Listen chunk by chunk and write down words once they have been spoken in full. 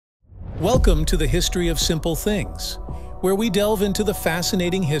Welcome to the History of Simple Things, where we delve into the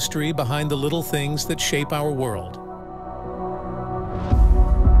fascinating history behind the little things that shape our world.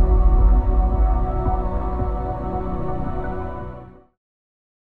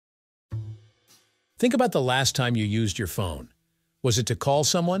 Think about the last time you used your phone. Was it to call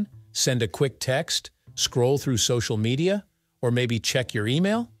someone, send a quick text, scroll through social media, or maybe check your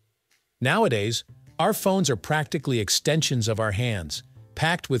email? Nowadays, our phones are practically extensions of our hands,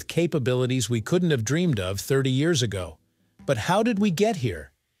 packed with capabilities we couldn't have dreamed of 30 years ago. But how did we get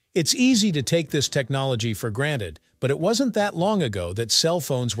here? It's easy to take this technology for granted, but it wasn't that long ago that cell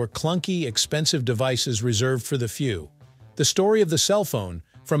phones were clunky, expensive devices reserved for the few. The story of the cell phone,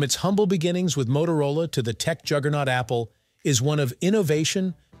 from its humble beginnings with Motorola to the tech juggernaut Apple, is one of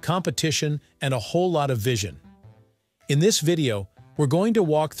innovation, competition, and a whole lot of vision. In this video, we're going to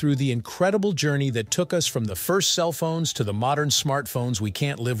walk through the incredible journey that took us from the first cell phones to the modern smartphones we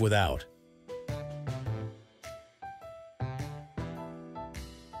can't live without.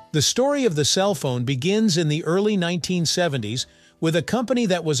 The story of the cell phone begins in the early 1970s with a company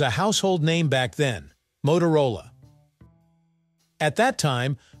that was a household name back then, Motorola. At that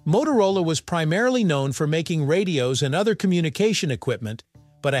time, Motorola was primarily known for making radios and other communication equipment,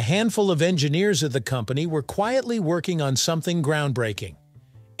 but a handful of engineers at the company were quietly working on something groundbreaking.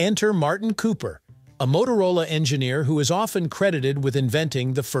 Enter Martin Cooper, a Motorola engineer who is often credited with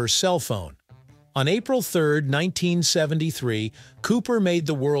inventing the first cell phone. On April 3, 1973, Cooper made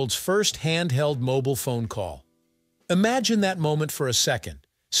the world's first handheld mobile phone call. Imagine that moment for a second,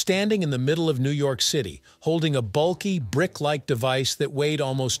 standing in the middle of New York City, holding a bulky, brick-like device that weighed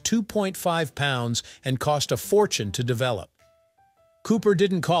almost 2.5 pounds and cost a fortune to develop. Cooper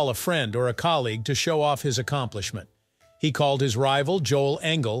didn't call a friend or a colleague to show off his accomplishment. He called his rival, Joel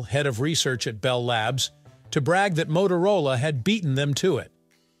Engel, head of research at Bell Labs, to brag that Motorola had beaten them to it.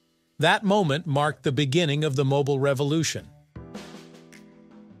 That moment marked the beginning of the mobile revolution.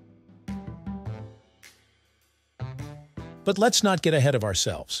 But let's not get ahead of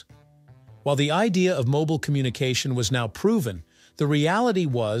ourselves. While the idea of mobile communication was now proven, the reality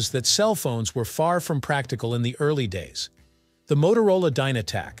was that cell phones were far from practical in the early days. The Motorola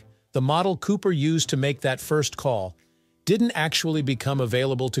DynaTAC, the model Cooper used to make that first call, didn't actually become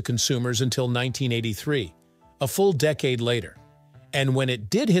available to consumers until 1983, a full decade later. And when it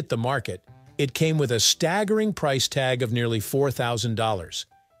did hit the market, it came with a staggering price tag of nearly $4,000.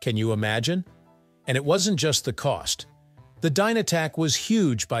 Can you imagine? And it wasn't just the cost. The DynaTAC was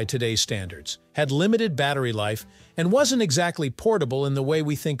huge by today's standards, had limited battery life, and wasn't exactly portable in the way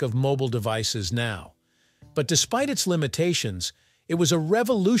we think of mobile devices now. But despite its limitations, it was a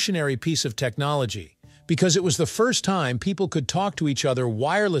revolutionary piece of technology because it was the first time people could talk to each other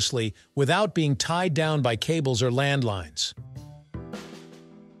wirelessly without being tied down by cables or landlines.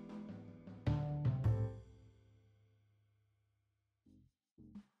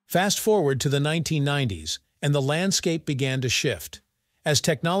 Fast forward to the 1990s, and the landscape began to shift. As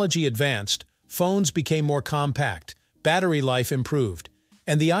technology advanced, phones became more compact, battery life improved,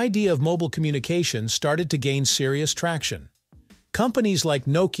 and the idea of mobile communication started to gain serious traction. Companies like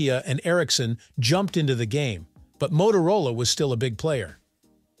Nokia and Ericsson jumped into the game, but Motorola was still a big player.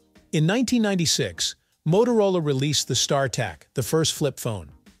 In 1996, Motorola released the StarTAC, the first flip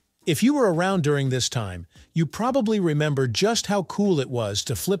phone. If you were around during this time, you probably remember just how cool it was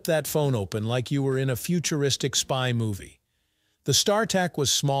to flip that phone open like you were in a futuristic spy movie. The StarTAC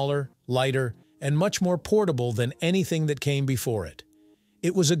was smaller, lighter, and much more portable than anything that came before it.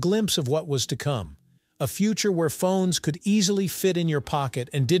 It was a glimpse of what was to come, a future where phones could easily fit in your pocket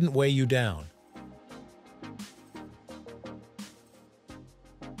and didn't weigh you down.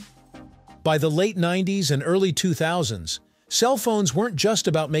 By the late 90s and early 2000s, cell phones weren't just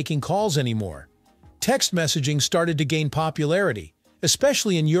about making calls anymore. Text messaging started to gain popularity,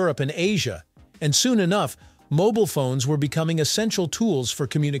 especially in Europe and Asia, and soon enough, mobile phones were becoming essential tools for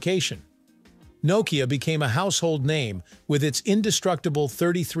communication. Nokia became a household name with its indestructible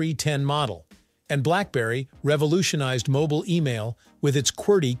 3310 model, and BlackBerry revolutionized mobile email with its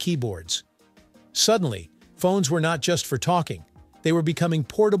QWERTY keyboards. Suddenly, phones were not just for talking. They were becoming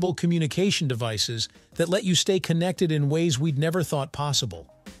portable communication devices that let you stay connected in ways we'd never thought possible.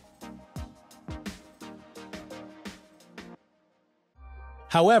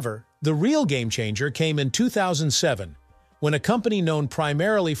 However, the real game changer came in 2007, when a company known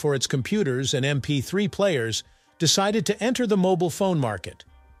primarily for its computers and MP3 players decided to enter the mobile phone market.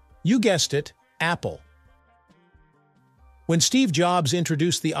 You guessed it, Apple. When Steve Jobs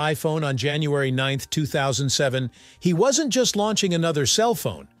introduced the iPhone on January 9, 2007, he wasn't just launching another cell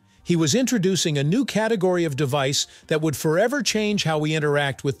phone. he was introducing a new category of device that would forever change how we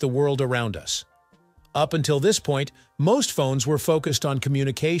interact with the world around us. Up until this point, most phones were focused on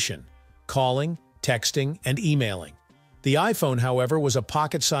communication, calling, texting, and emailing. The iPhone, however, was a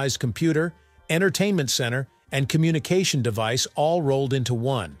pocket-sized computer, entertainment center, and communication device all rolled into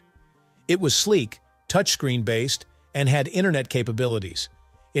one. It was sleek, touchscreen-based, and had internet capabilities.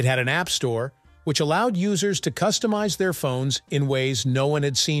 It had an app store, which allowed users to customize their phones in ways no one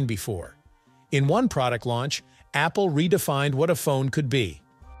had seen before. In one product launch, Apple redefined what a phone could be.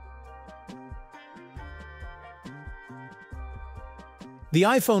 The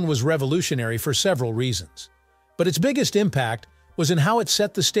iPhone was revolutionary for several reasons, but its biggest impact was in how it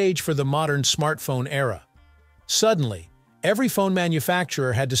set the stage for the modern smartphone era. Suddenly, every phone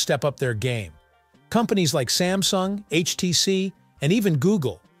manufacturer had to step up their game. Companies like Samsung, HTC, and even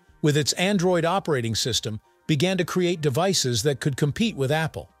Google, with its Android operating system, began to create devices that could compete with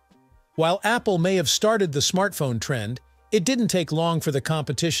Apple. While Apple may have started the smartphone trend, it didn't take long for the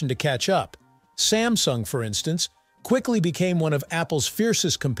competition to catch up. Samsung, for instance, quickly became one of Apple's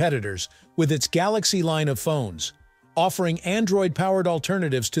fiercest competitors with its Galaxy line of phones, offering Android-powered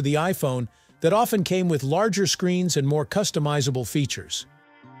alternatives to the iPhone that often came with larger screens and more customizable features.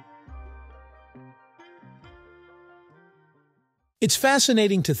 It's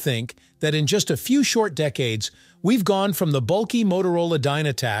fascinating to think that in just a few short decades, we've gone from the bulky Motorola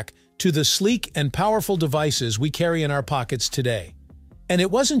DynaTAC to the sleek and powerful devices we carry in our pockets today. And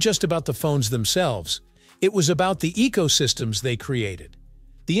it wasn't just about the phones themselves. It was about the ecosystems they created.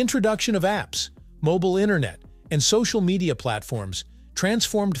 The introduction of apps, mobile internet, and social media platforms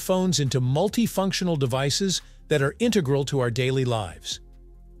transformed phones into multifunctional devices that are integral to our daily lives.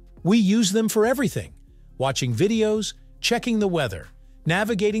 We use them for everything: watching videos, checking the weather,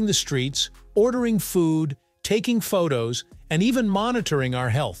 navigating the streets, ordering food, taking photos, and even monitoring our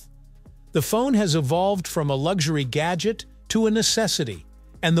health. The phone has evolved from a luxury gadget to a necessity,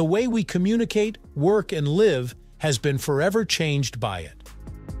 and the way we communicate, work, and live has been forever changed by it.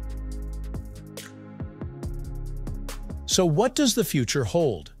 So what does the future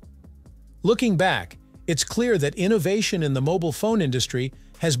hold? Looking back, it's clear that innovation in the mobile phone industry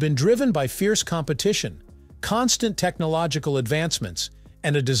has been driven by fierce competition, constant technological advancements,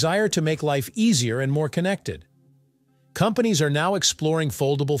 and a desire to make life easier and more connected. Companies are now exploring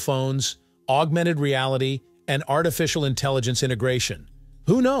foldable phones, augmented reality, and artificial intelligence integration.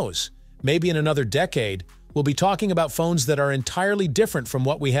 Who knows? Maybe in another decade, we'll be talking about phones that are entirely different from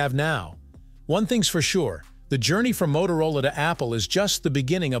what we have now. One thing's for sure, the journey from Motorola to Apple is just the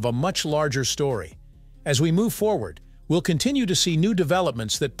beginning of a much larger story. As we move forward, we'll continue to see new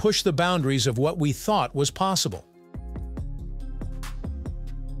developments that push the boundaries of what we thought was possible.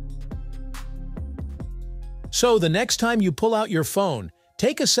 So the next time you pull out your phone,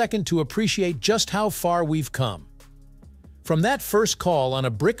 take a second to appreciate just how far we've come. From that first call on a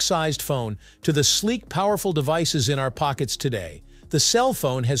brick-sized phone to the sleek, powerful devices in our pockets today, the cell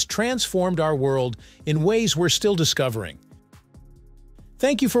phone has transformed our world in ways we're still discovering.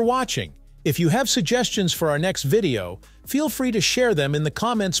 Thank you for watching. If you have suggestions for our next video, feel free to share them in the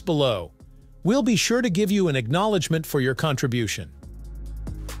comments below. We'll be sure to give you an acknowledgement for your contribution.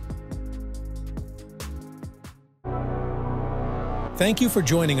 Thank you for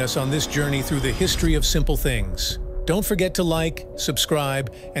joining us on this journey through the history of simple things. Don't forget to like,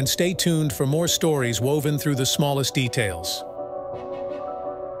 subscribe, and stay tuned for more stories woven through the smallest details.